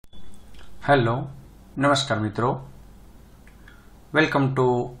Hello नमस्कार मित्रों, welcome to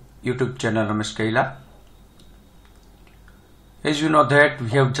YouTube channel Ramesh Kaila. As you know that we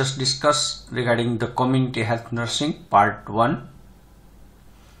have just discussed regarding the community health nursing part 1.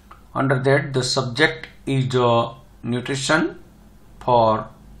 Under that the subject is nutrition for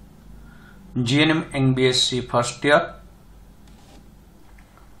GNM and BSc first year.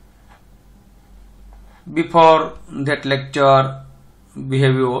 Before that lecture we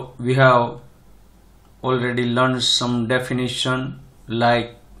have already learned some definition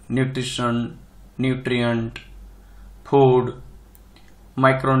like nutrition, nutrient, food,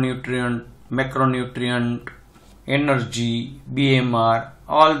 micronutrient, macronutrient, energy, BMR,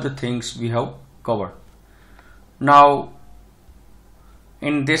 all the things we have covered. Now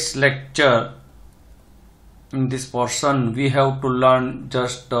in this lecture, in this portion, we have to learn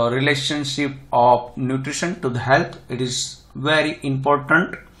just the relationship of nutrition to the health. It is very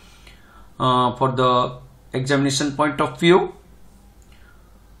important for the examination point of view.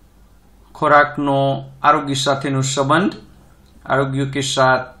 खुराकनो आरोग्य साथेनो संबंध, आरोग्य के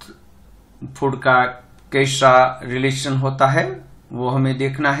साथ food का कैसा relation होता है वो हमें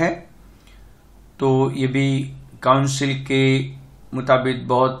देखना है। तो ये भी काउंसिल के मुताबिक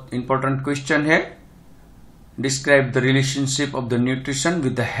बहुत इंपॉर्टेंट क्वेश्चन है। Describe the relationship of the nutrition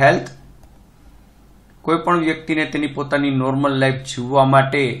with the health. कोई पण व्यक्तिने तेनी पोतानी नॉर्मल लाइफ जीववा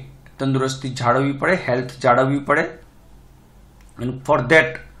माटे तंदुरस्ती जाळववी पड़े, हेल्थ जाळववी पड़े। And for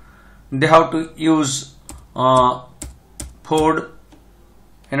that they have to use food.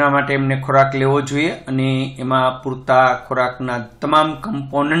 એના માટે એમને ખોરાક લેવો જોઈએ અને એમાં પૂરતા ખોરાકના તમામ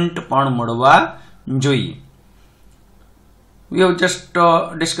કમ્પોનન્ટ પણ મળવા જોઈએ. We have just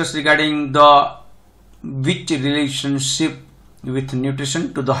discussed regarding the which relationship with nutrition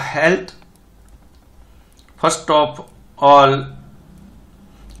to the health. First of all,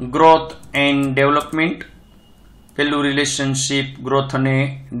 growth and development. પહેલું રિલેશનશિપ ગ્રોથ અને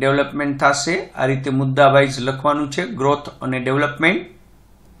ડેવલપમેન્ટ થશે. આ રીતે મુદ્દા વાઇઝ લખવાનું છે, ગ્રોથ અને ડેવલપમેન્ટ.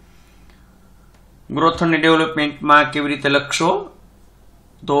 ગ્રોથ અને ડેવલપમેન્ટમાં કેવી રીતે લખશો?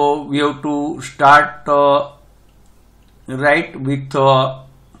 તો we have to start write with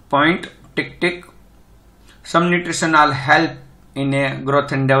point tick tick. Sum nutritional help in A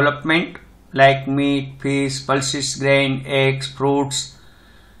growth and development like meet, fish, pulses, grain, eggs, fruits,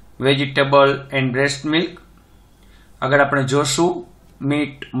 vegetable and breast milk. अगर આપણે જોશું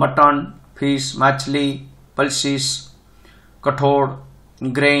meet, mutton, fish, માછલી, pulses, કઠોળ,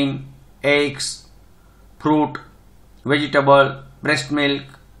 grain, eggs, fruit, vegetable, breast milk,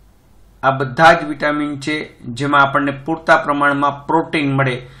 આ બધા જ vitamin છે જેમાં આપણને પૂરતા પ્રમાણમાં પ્રોટીન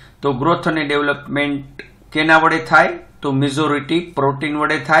મળે. તો ગ્રોથ અને ડેવલપમેન્ટ કેના વડે થાય? તો મેજોરિટી પ્રોટીન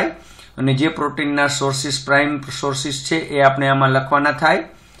વડે થાય. અને જે પ્રોટીનના સોર્સિસ, પ્રાઇમ સોર્સિસ છે એ આપણે આમાં લખવાના થાય.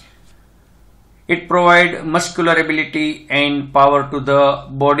 It provide muscular ability and power to the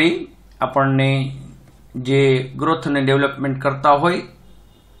body. આપણને જે ગ્રોથ અને ડેવલપમેન્ટ કરતા હોય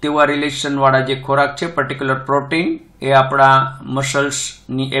તેવા રિલેશન વાળા જે ખોરાક છે, પર્ટિક્યુલર પ્રોટીન, એ આપણા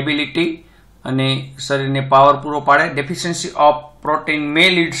મસલ્સની એબિલિટી અને શરીરને પાવર પૂરો પાડે. Deficiency of protein May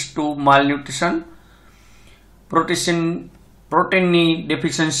leads two માલન્યુટ્રિશન. પ્રોટીનની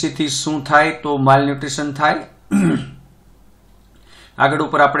ડેફિશિયન્સીથી શું થાય? તો માલન્યુટ્રિશન થાય. આગળ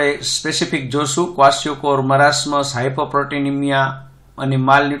ઉપર આપણે સ્પેસિફિક જોશું, ક્વાશિયોકોર, મરાસ્મસ, હાઇપોપ્રોટીનિમિયા અને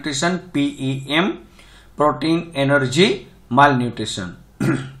માલન્યુટ્રિશન, PEM, protein energy માલન્યુટ્રિશન.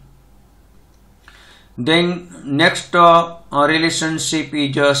 Then next relationship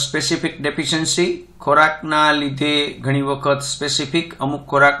is specific deficiency. ખોરાકના લીધે ઘણી વખત સ્પેસિફિક અમુક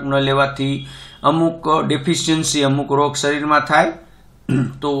ખોરાક ન લેવાથી અમુક ડેફિશિયન્સી, અમુક રોગ શરીરમાં થાય,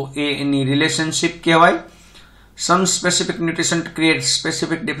 તો એની રિલેશનશિપ કહેવાય. Some specific nutrition creates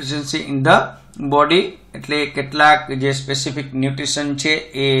specific deficiency in the body. એટલે કેટલાક જે સ્પેસિફિક ન્યુટ્રિશન છે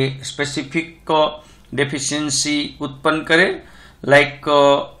એ સ્પેસિફિક ડેફિશિયન્સી ઉત્પન્ન કરે. લાઈક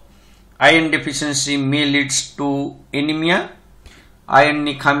આયર્ન ડેફિશિયન્સી મે લીડ્સ ટુ એનિમિયા.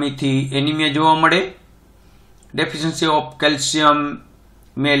 આયર્નની ખામીથી એનિમિયા જોવા મળે. Deficiency of calcium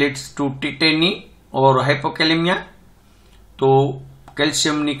May leads two ટીટેની ઓર હાઇપોકેલેમિયા. તો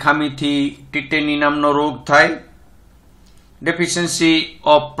કેલ્શિયમની ખામીથી ટીટેની નામનો રોગ થાય. Deficiency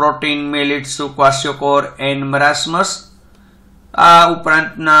of protein May leads two ક્વાશિયોકોર and મરાસ્મસ. આ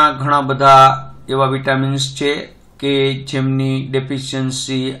ઉપરાંતના ઘણા બધા એવા વિટામિન્સ છે કે જેમની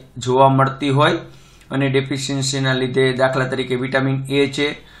ડેફિશિયન્સી જોવા મળતી હોય અને ડેફિશિયન્સીના લીધે દાખલા તરીકે વિટામિન એ છે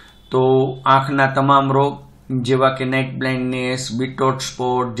તો આંખના તમામ રોગ જેવા કે નાઇટ બ્લાઇન્ડનેસ, બીટોટ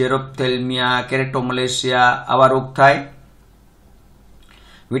સ્પોટ, જેરોપ્થેલ્મિયા, કેરેટોમલેશિયા આવા રોગ થાય.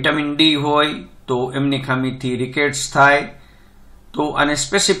 વિટામિન ડી હોય તો એમની ખામીથી રિકેટ્સ થાય. તો આને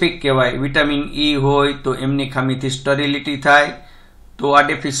સ્પેસિફિક કહેવાય. વિટામિન ઈ હોય તો એમની ખામીથી સ્ટરીલિટી થાય તો આ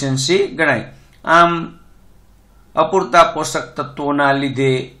ડેફિશિયન્સી ગણાય. આમ અપૂરતા પોષક તત્વોના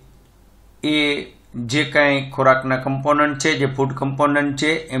લીધે એ જે કાંઈ ખોરાકના કમ્પોનન્ટ છે, જે ફૂડ કમ્પોનન્ટ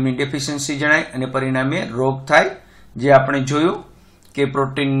છે, એમની ડેફિશિયન્સી જણાય અને પરિણામે રોગ થાય. જે આપણે જોયું કે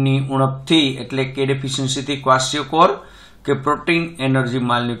પ્રોટીનની ઉણપથી એટલે કે ડેફિશિયન્સીથી ક્વાશિયોકોર કે પ્રોટીન એનર્જી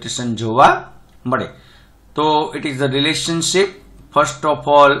માલન્યુટ્રિશન જોવા મળે. તો it is the relationship. First of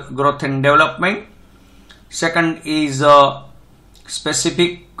all, growth and development. Second is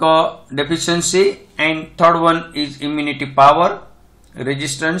specific deficiency, and third one is immunity power,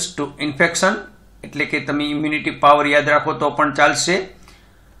 resistance to infection. એટલે કે તમે immunity power યાદ રાખો તો પણ ચાલશે.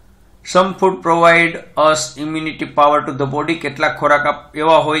 Some food provide us immunity power to the body. કેટલાક ખોરાક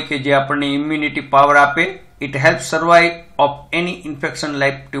એવા હોય કે જે આપણને immunity power આપે. It helps survive of any infection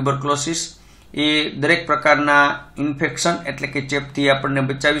like tuberculosis. એ દરેક પ્રકારના ઇન્ફેક્શન એટલે કે ચેપથી આપણને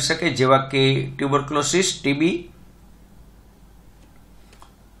બચાવી શકે, જેવા કે tuberculosis, TB.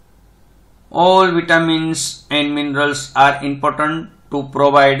 All vitamins and minerals are important to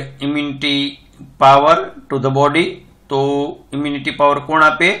provide immunity power to the body. તો immunity power કોણ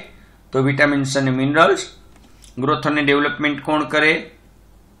આપે? તો વિટામિન્સ અને મિનરલ્સ. ગ્રોથ અને ડેવલપમેન્ટ કોણ કરે?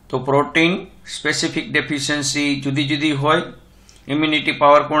 તો પ્રોટીન. સ્પેસિફિક ડેફિશિયન્સી જુદી જુદી હોય. ઇમ્યુનિટી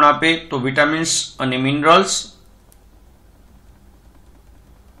પાવર કોણ આપે? તો વિટામિન્સ અને minerals.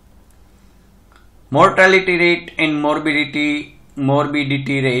 Mortality rate and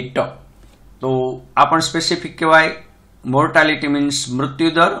મોર્બિડિટી rate. તો આ પણ સ્પેસિફિક કહેવાય. મોર્ટાલિટી મીન્સ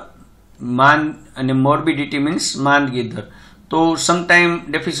મૃત્યુદર, અને મોર્બિડિટી મીન્સ માંદગી દર. તો sometime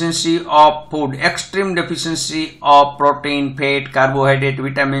deficiency of food, extreme deficiency of protein, fat, carbohydrate,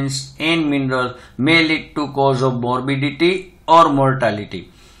 vitamins and minerals May lead to cause of મોર્બિડિટી or mortality.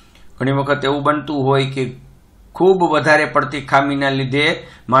 ઘણી વખત એવું બનતું હોય કે ખૂબ વધારે પડતી ખામીના લીધે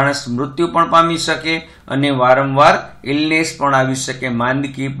માણસ મૃત્યુ પણ પામી શકે અને વારંવાર ઇલનેસ પણ આવી શકે,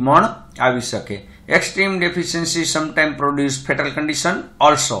 માંદગી પણ આવી શકે. Extreme deficiency sometime produce fatal condition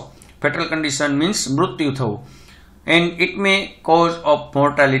also. Fatal condition means મૃત્યુ થવું. And it may cause of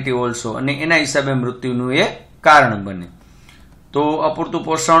mortality also. અને એના હિસાબે મૃત્યુનું એ કારણ બને. તો અપૂરતું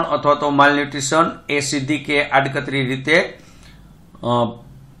પોષણ અથવા તો માલન્યુટ્રિશન એ સીધી કે આડકતરી રીતે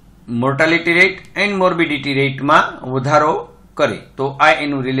મોર્ટાલિટી રેટ એન્ડ મોર્બિડિટી રેટમાં વધારો કરે. તો આ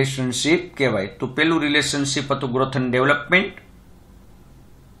એનું રિલેશનશિપ કહેવાય. તો પેલું રિલેશનશિપ હતું ગ્રોથ એન્ડ ડેવલપમેન્ટ,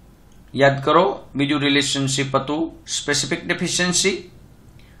 યાદ કરો. બીજું રિલેશનશિપ હતું સ્પેસિફિક ડેફિશિયન્સી.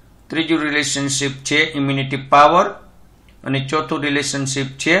 ત્રીજું રિલેશનશિપ છે ઇમ્યુનિટી પાવર. અને ચોથું રિલેશનશિપ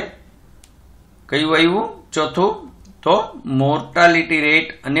છે કયું આવ્યું? ચોથું તો મોર્ટાલિટી રેટ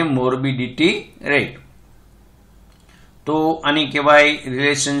અને મોર્બિડિટી રેટ. તો આની કહેવાય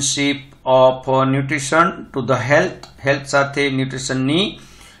relationship of nutrition to the health. Health સાથે ન્યુટ્રિશનની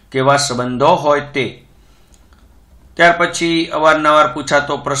કેવા સંબંધો હોય તે. ત્યાર પછી અવારનવાર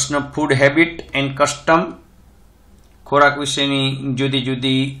પૂછાતો પ્રશ્ન ફૂડ હેબિટ એન્ડ કસ્ટમ. ખોરાક વિશેની જુદી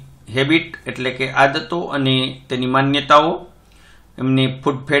જુદી હેબિટ એટલે કે આદતો અને તેની માન્યતાઓ. એમની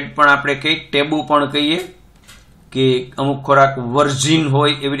ફૂડ ફેટ પણ આપણે કહીએ, ટેબુ પણ કહીએ કે અમુક ખોરાક વર્જિન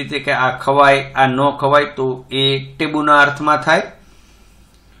હોય, એવી રીતે કે આ ખવાય આ ન ખવાય, તો એ ટેબુના અર્થમાં થાય.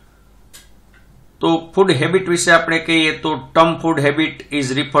 તો ફૂડ હેબિટ વિશે આપણે કહીએ તો term food habit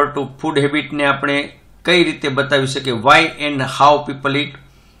is refer to food હેબિટને આપણે કઈ રીતે બતાવી શકીએ? Y and how people it.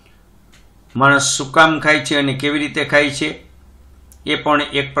 માણસ શું કામ ખાય છે અને કેવી રીતે ખાય છે, એ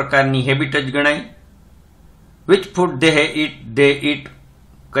પણ એક પ્રકારની હેબિટ જ ગણાય. Which food they it.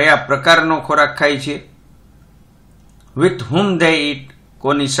 કયા પ્રકારનો ખોરાક ખાય છે. With whom they it.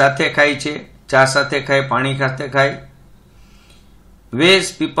 કોની સાથે ખાય છે? ચા સાથે ખાય, પાણી સાથે ખાય.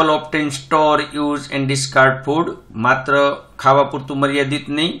 Ways people ઓપ્ટેન store, use and discard food. માત્ર ખાવા પૂરતું મર્યાદિત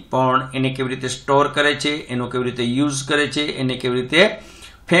નહીં, પણ એને કેવી રીતે સ્ટોર કરે છે, એનો કેવી રીતે યુઝ કરે છે, એને કેવી રીતે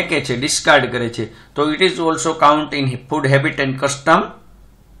ફેંકે છે, ડિસ્કાર્ડ કરે છે. તો it is also count in food habit and custom.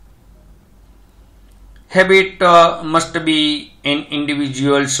 Habit must be an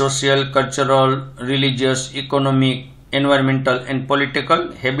individual, social, cultural, religious, economic, environmental and political.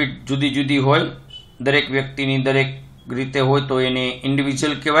 Habit જુદી જુદી હોય, દરેક વ્યક્તિની દરેક રીતે હોય તો એને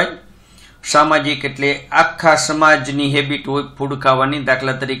ઇન્ડિવિજ્યુઅલ કહેવાય. સામાજિક એટલે આખા સમાજની હેબિટ હોય ફૂડ ખાવાની.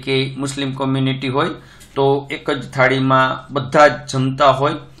 દાખલા તરીકે મુસ્લિમ કોમ્યુનિટી હોય તો એક જ થાળીમાં બધા જ જમતા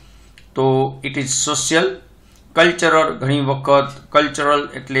હોય, તો ઇટ ઇઝ સોશિયલ. કલ્ચરલ, ઘણી વખત કલ્ચરલ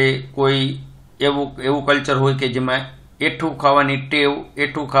એટલે કોઈ એવું કલ્ચર હોય કે જેમાં એઠું ખાવાની ટેવ,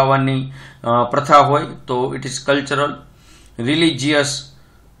 એઠું ખાવાની પ્રથા હોય, તો ઇટ ઇઝ કલ્ચરલ. રિલિજિયસ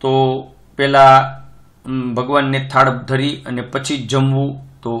તો પેલા ભગવાનને થાળ ધરી અને પછી જમવું,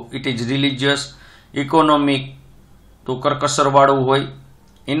 તો ઇટ ઇઝ રિલિજિયસ. ઇકોનોમિક તો કરકસરવાળું હોય,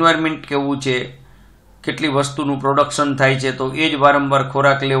 એન્વાયરમેન્ટ કેવું છે, કેટલી વસ્તુનું પ્રોડક્શન થાય છે, તો એ જ વારંવાર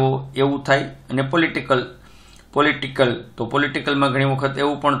ખોરાક લેવો એવું થાય. અને પોલિટિકલમાં ઘણી વખત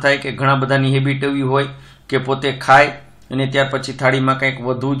એવું પણ થાય કે ઘણા બધાની હેબિટ એવી હોય કે પોતે ખાય અને ત્યાર પછી થાળીમાં કંઈક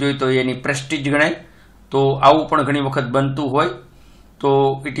વધુ જોઈએ તો એની પ્રેસ્ટીજ ગણાય. તો આવું પણ ઘણી વખત બનતું હોય. તો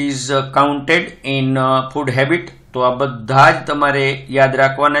it is counted in food habit. તો આ બધા જ તમારે યાદ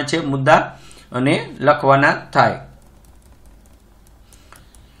રાખવાના છે મુદ્દા અને લખવાના થાય.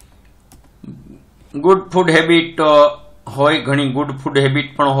 ગુડ ફૂડ હેબિટ હોય, ઘણી ગુડ ફૂડ હેબિટ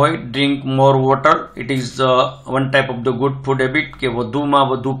પણ હોય. Drink more water, it is one type of the good food habit કે વધુમાં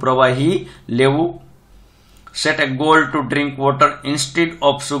વધુ પ્રવાહી લેવું. Set A goal to drink water instead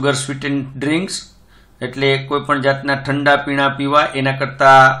of sugar સ્વીટેન્ડ drinks, એટલે કોઈ પણ જાતના ઠંડા પીણા પીવા એના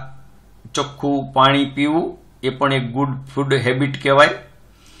કરતા ચોખ્ખું પાણી પીવું એ પણ એક ગુડ ફૂડ હેબિટ કહેવાય.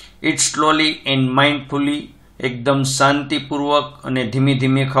 ઇટ સ્લોલી એન્ડ માઇન્ડફુલી, એકદમ શાંતિપૂર્વક અને ધીમે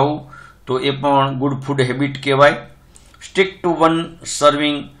ધીમે ખાવું, તો એ પણ ગુડ ફૂડ હેબિટ કહેવાય. સ્ટીક ટુ વન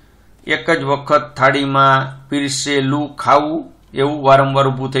સર્વિંગ, એક જ વખત થાળીમાં પીરસેલું ખાવું, એવું વારંવાર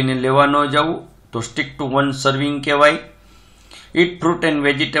ઊભું થઈને લેવા ન જવું, તો સ્ટીક ટુ વન સર્વિંગ કહેવાય. ઇટ ફ્રૂટ એન્ડ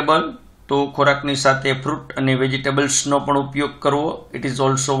વેજીટેબલ, તો ખોરાકની સાથે ફ્રૂટ અને વેજીટેબલ્સનો પણ ઉપયોગ કરવો. It is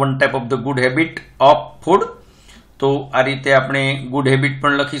also one type of the good habit of food. તો આ રીતે આપણે ગુડ હેબિટ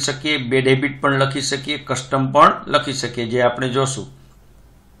પણ લખી શકીએ, બેડ હેબિટ પણ લખી શકીએ, કસ્ટમ પણ લખી શકીએ, જે આપણે જોશું.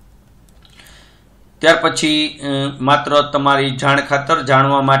 ત્યાર પછી માત્ર તમારી જાણ ખાતર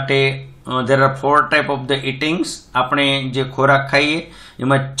જાણવા માટે there are 4 type of the eatings. આપણે જે ખોરાક ખાઈએ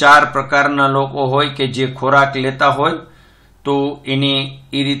એમાં 4 પ્રકારના લોકો હોય કે જે ખોરાક લેતા હોય, તો એને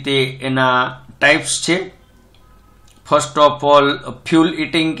એ રીતે એના ટાઈપ્સ છે. First of all fuel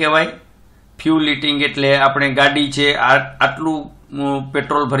eating કહેવાય. ફ્યુલ ઇટિંગ એટલે આપણે ગાડી છે, આટલું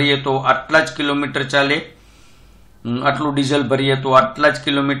પેટ્રોલ ભરીએ તો આટલા જ કિલોમીટર ચાલે, આટલું ડીઝલ ભરીએ તો આટલા જ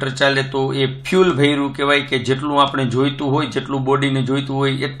કિલોમીટર ચાલે, તો એ ફ્યુલ ભર્યું કહેવાય કે જેટલું આપણે જોઈતું હોય, જેટલું બોડીને જોઈતું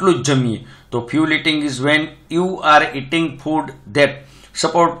હોય એટલું જ જમીએ. તો fuel eating is when you are eating food that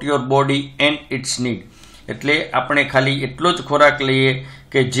support your body and it's need. એટલે આપણે ખાલી એટલો જ ખોરાક લઈએ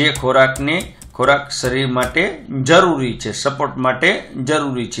કે જે ખોરાક શરીર માટે જરૂરી છે, સપોર્ટ માટે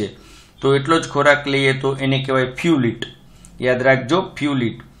જરૂરી છે. તો એટલો જ ખોરાક લઈએ તો એને કહેવાય ફ્યુલ ઇટ. યાદ રાખજો, fuel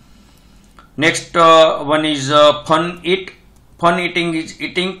it. Next one is fun eat. Fun eating is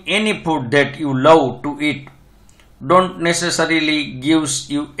eating any food that you love to eat. Don't necessarily gives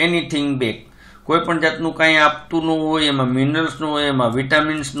you anything back. કોઈ પણ જાતનું કાંઈ આપતું ન હોય, એમાં મિનરલ્સનું હોય, એમાં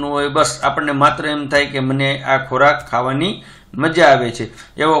વિટામિન્સનું હોય, બસ આપણને માત્ર એમ થાય કે મને આ ખોરાક ખાવાની મજા આવે છે,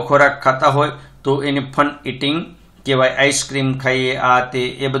 એવો ખોરાક ખાતા હોય તો એને ફન ઇટિંગ કહેવાય. આઈસ્ક્રીમ ખાઈએ, આ તે,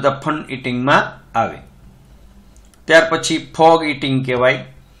 એ બધા ફન ઇટિંગમાં આવે. ત્યાર પછી ફોગ ઇટિંગ કહેવાય.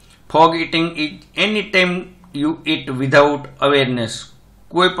 Fog eating is any time you it without awareness.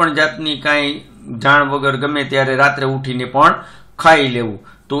 કોઈ પણ જાતની કાંઈ જાણ વગર ગમે ત્યારે રાત્રે ઉઠીને પણ ખાઈ લેવું,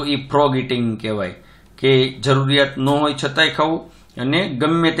 તો એ ફ્રોગ ઇટિંગ કહેવાય કે જરૂરિયાત ન હોય છતાંય ખાવું અને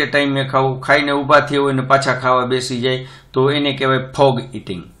ગમે તે ટાઈમે ખાવું, ખાઈને ઊભા થયા હોય અને પાછા ખાવા બેસી જાય, તો એને કહેવાય fog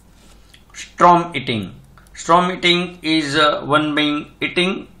eating. Storm eating. Storm eating is one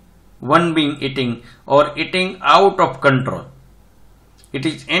being eating or eating out of control. It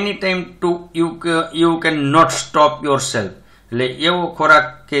is any time to you can not stop yourself. એટલે એવો ખોરાક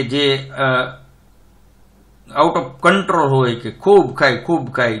કે જે આઉટ ઓફ કંટ્રોલ હોય, કે ખૂબ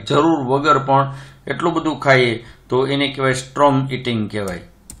ખાય, જરૂર વગર પણ એટલું બધું ખાઈએ, તો એને કહેવાય સ્ટ્રોમ ઇટિંગ કહેવાય.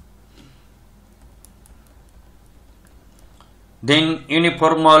 Than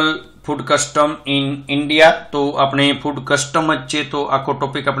યુનિફોર્મલ food custom in India. તો આપણે ફૂડ કસ્ટમ જ છે, તો આખો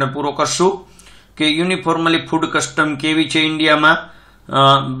ટોપિક આપણે પૂરો કરશું કે યુનિફોર્મલી ફૂડ કસ્ટમ કેવી છે ઇન્ડિયામાં.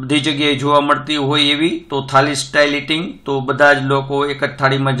 બધી જગ્યાએ જોવા મળતી હોય એવી. તો થાળી સ્ટાઇલ ઇટિંગ, તો બધા જ લોકો એક જ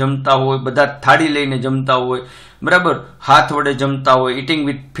થાળીમાં જમતા હોય, બધા થાળી લઈને જમતા હોય, બરાબર, હાથ વડે જમતા હોય, ઇટિંગ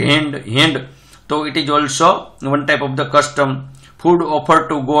વિથ હેન્ડ. તો it is also one type of the custom. Food offer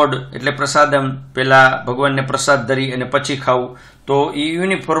to God, એટલે પ્રસાદમ, પેલા ભગવાનને પ્રસાદ ધરી અને પછી ખાવું, તો એ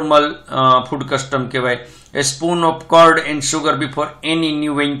યુનિફોર્મલ ફૂડ કસ્ટમ કહેવાય. એ spoon of card and sugar before any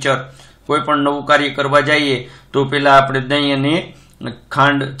new venture. કોઈ પણ નવું કાર્ય કરવા જઈએ તો પેલા આપણે દહીં અને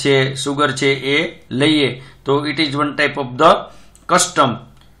ખાંડ છે, સુગર છે, એ લઈએ, તો it is one type of the custom.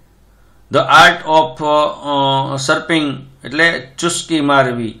 The art of સર્પિંગ, એટલે ચુસ્કી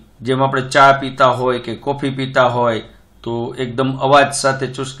મારવી. જેમ આપણે ચા પીતા હોય કે કોફી પીતા હોય તો એકદમ અવાજ સાથે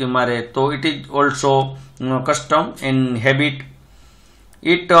ચુસ્કી મારે, તો it is also custom and habit.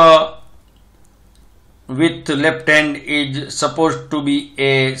 It with left hand is suppose two B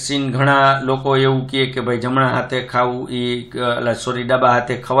A scene. ઘણા લોકો એવું કહે કે ભાઈ જમણા હાથે ખાવું, ડાબા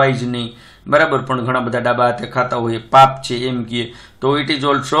હાથે ખવાય જ નહીં, બરાબર, પણ ઘણા બધા ડાબા હાથે ખાતા હોય, પાપ છે એમ કહીએ. તો it is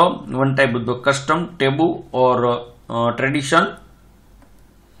also one type of the custom, ટેબુ or tradition.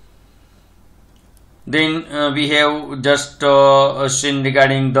 Then we have just seen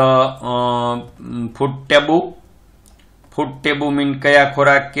regarding the food taboo. Food taboo mean કયા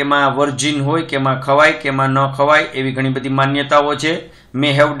ખોરાક કેમાં વર્જિન હોય, કેમાં ખવાય, કેમાં ન ખવાય, એવી ઘણી બધી માન્યતાઓ છે.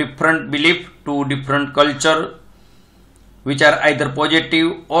 May have different belief to different culture which are either positive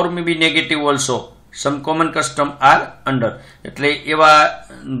or maybe negative also. Some common custom are under. એટલે એવા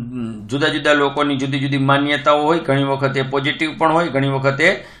જુદા જુદા લોકોની જુદી જુદી માન્યતાઓ હોય, ઘણી વખતે પોઝિટિવ પણ હોય, ઘણી વખતે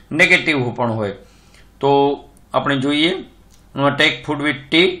નેગેટિવ પણ હોય. તો આપણે જોઈએ, ટેક ફૂડ વિથ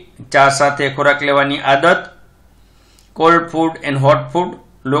ટી, ચા સાથે ખોરાક લેવાની આદત. Cold food and hot food,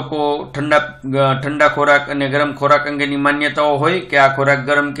 લોકો ઠંડા ખોરાક અને ગરમ ખોરાક અંગેની માન્યતાઓ હોય કે આ ખોરાક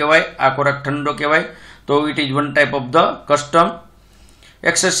ગરમ કહેવાય, આ ખોરાક ઠંડો કહેવાય. તો it is one type of the custom.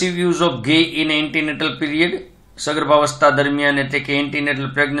 Excessive use of ઘી ઇન એન્ટીનેટલ પીરિયડ, સગર્ભાવસ્થા દરમિયાન એટલે કે એન્ટીનેટલ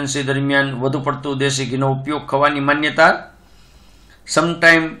પ્રેગ્નન્સી દરમિયાન વધુ પડતું દેશી ઘીનો ઉપયોગ ખાવાની માન્યતા.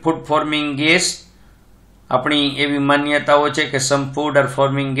 સમટાઈમ ફૂડ ફોર્મિંગ ગેસ, આપણી એવી માન્યતાઓ છે કે સમ ફૂડ આર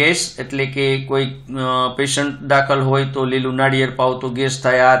ફોર્મિંગ ગેસ, એટલે કે કોઈ પેશન્ટ દાખલ હોય તો લીલું નાળિયેર પાવ તો ગેસ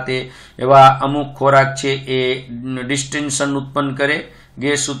થાય, આ તે એવા અમુક ખોરાક છે એ ડિસ્ટેન્શન ઉત્પન્ન કરે,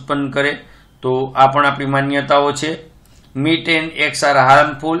 ગેસ ઉત્પન્ન કરે. તો આ પણ આપણી માન્યતાઓ છે. Meet and eggs R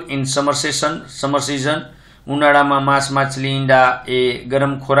harmful in summer season, ઉનાળામાં માંસ માછલી ઈંડા એ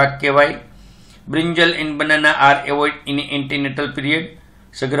ગરમ ખોરાક કહેવાય. Brinjal and banana R avoid in antenatal period,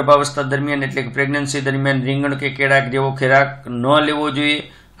 સગર્ભાવસ્થા દરમિયાન એટલે કે પ્રેગ્નન્સી દરમિયાન રીંગણ કે કેળા જેવો ખોરાક ન લેવો જોઈએ.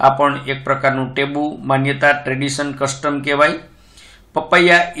 આ પણ એક પ્રકારનું ટેબુ, માન્યતા, ટ્રેડિશન, કસ્ટમ કહેવાય.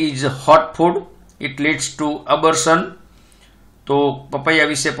 પપૈયા is hot food, it leads two abortion. તો પપૈયા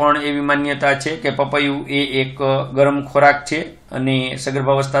વિશે પણ એવી માન્યતા છે કે પપૈયું એ એક ગરમ ખોરાક છે અને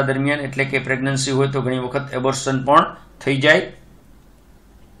સગર્ભાવસ્થા દરમિયાન એટલે કે પ્રેગ્નન્સી હોય તો ઘણી વખત એબોર્શન પણ થઈ જાય.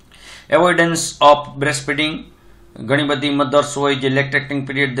 એવોઇડન્સ ઓફ બ્રેસ્ટ ફીડિંગ, ઘણી બધી મધર્સ હોય જે લેક્ટેટિંગ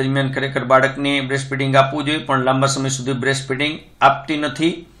પીરિયડ દરમિયાન ખરેખર બાળકને બ્રેસ્ટ ફીડિંગ આપવું જોઈએ પણ લાંબા સમય સુધી બ્રેસ્ટ ફીડિંગ આપતી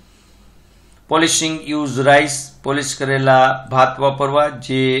નથી. પોલિશિંગ યુઝ રાઈસ, પોલિશ કરેલા ભાત વાપરવા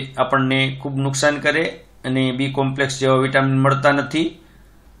જે આપણને ખૂબ નુકસાન કરે અને બી કોમ્પ્લેક્સ જેવા વિટામિન મળતા નથી.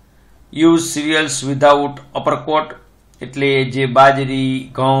 યુઝ સિરિયલ્સ વિધાઉટ અપરકોટ, એટલે જે બાજરી,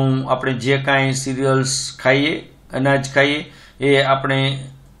 ઘઉં, આપણે જે કાંઈ સિરિયલ્સ ખાઈએ, અનાજ ખાઈએ એ આપણે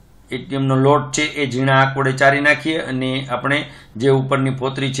એમનો લોટ છે એ ઝીણા આંક વડે ચારી નાખીએ અને આપણે જે ઉપરની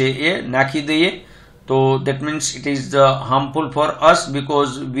પોતરી છે એ નાખી દઈએ. તો that means it is harmful for us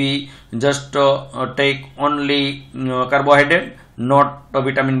because we just take only carbohydrate, not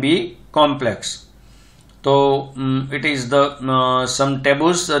vitamin B complex. So it is the some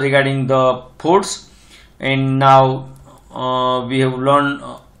taboos regarding the foods. And now we have learned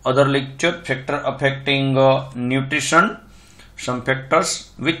other lecture, factor affecting nutrition. Some factors,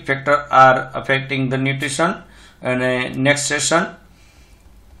 which factor are affecting the nutrition, and next session.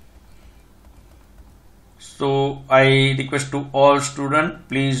 So I request to all students,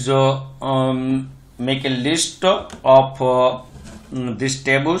 please make a list of these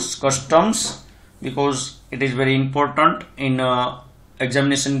taboos, customs, because it is very important in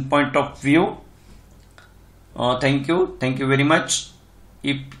examination point of view. Thank you very much.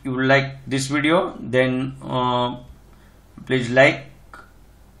 If you like this video, then please like.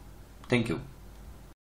 Thank you.